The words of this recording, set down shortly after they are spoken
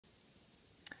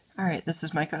Alright, this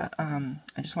is Micah.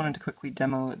 I just wanted to quickly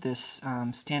demo this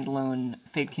standalone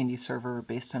Fadecandy server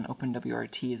based on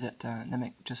OpenWRT that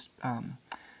Nemik just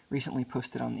recently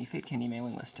posted on the Fadecandy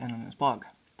mailing list and on his blog.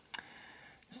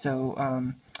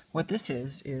 So what this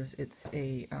is it's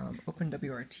a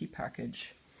OpenWRT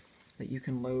package that you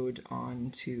can load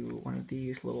onto one of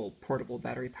these little portable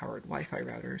battery-powered Wi-Fi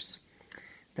routers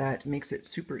that makes it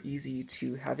super easy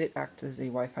to have it act as a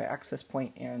Wi-Fi access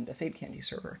point and a Fadecandy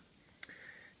server.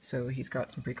 So he's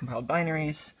got some precompiled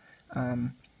binaries.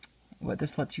 What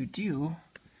this lets you do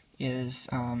is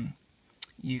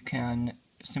you can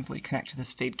simply connect to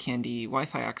this Fadecandy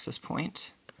Wi-Fi access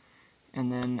point,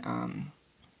 and then,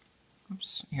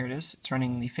 oops, here it is. It's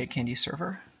running the Fadecandy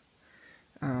server.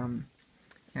 And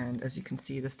as you can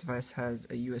see, this device has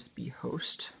a USB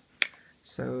host.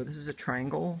 So this is a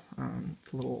triangle.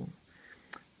 It's a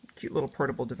cute little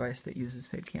portable device that uses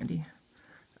Fadecandy.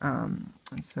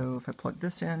 And so if I plug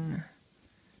this in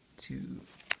to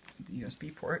the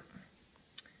USB port,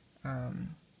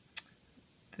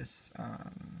 this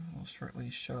will shortly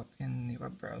show up in the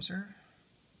web browser.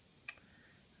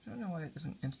 I don't know why it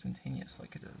isn't instantaneous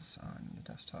like it is on the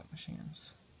desktop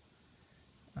machines.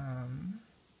 There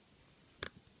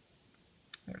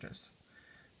it is.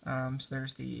 So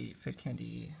there's the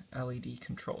Fadecandy LED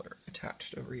controller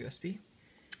attached over USB.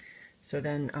 So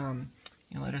then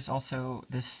you'll notice also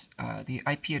this the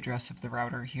IP address of the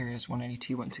router here is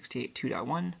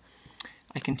 192.168.2.1.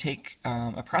 I can take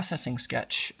a processing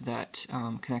sketch that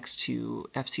connects to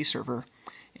FC server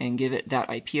and give it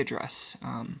that IP address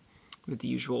with the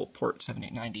usual port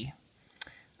 7890.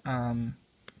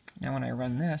 Now when I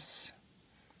run this,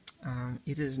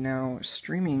 it is now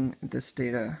streaming this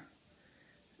data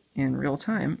in real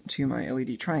time to my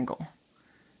LED triangle.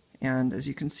 And as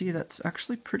you can see, that's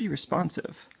actually pretty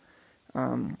responsive.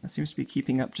 It seems to be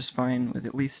keeping up just fine with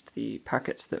at least the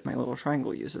packets that my little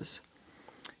triangle uses.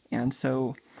 And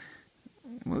so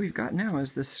what we've got now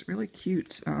is this really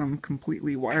cute,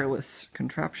 completely wireless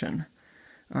contraption.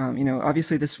 You know,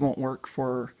 obviously this won't work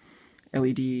for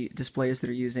LED displays that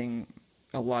are using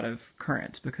a lot of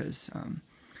current, because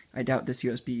I doubt this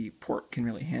USB port can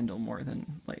really handle more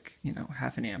than, like, you know,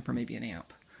 half an amp or maybe an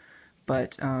amp.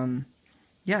 But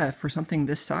yeah, for something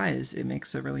this size, it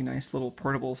makes a really nice little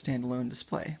portable standalone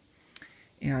display.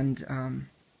 And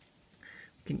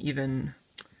we can even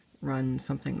run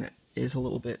something that is a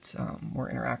little bit more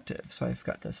interactive. So I've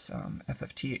got this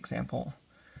FFT example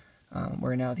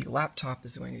where now the laptop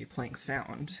is going to be playing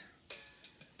sound,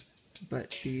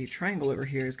 but the triangle over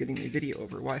here is getting the video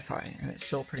over Wi-Fi, and it's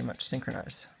still pretty much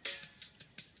synchronized.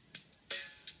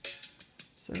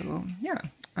 So yeah,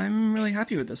 I'm really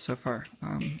happy with this so far.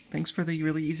 Thanks for the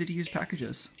really easy to use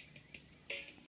packages.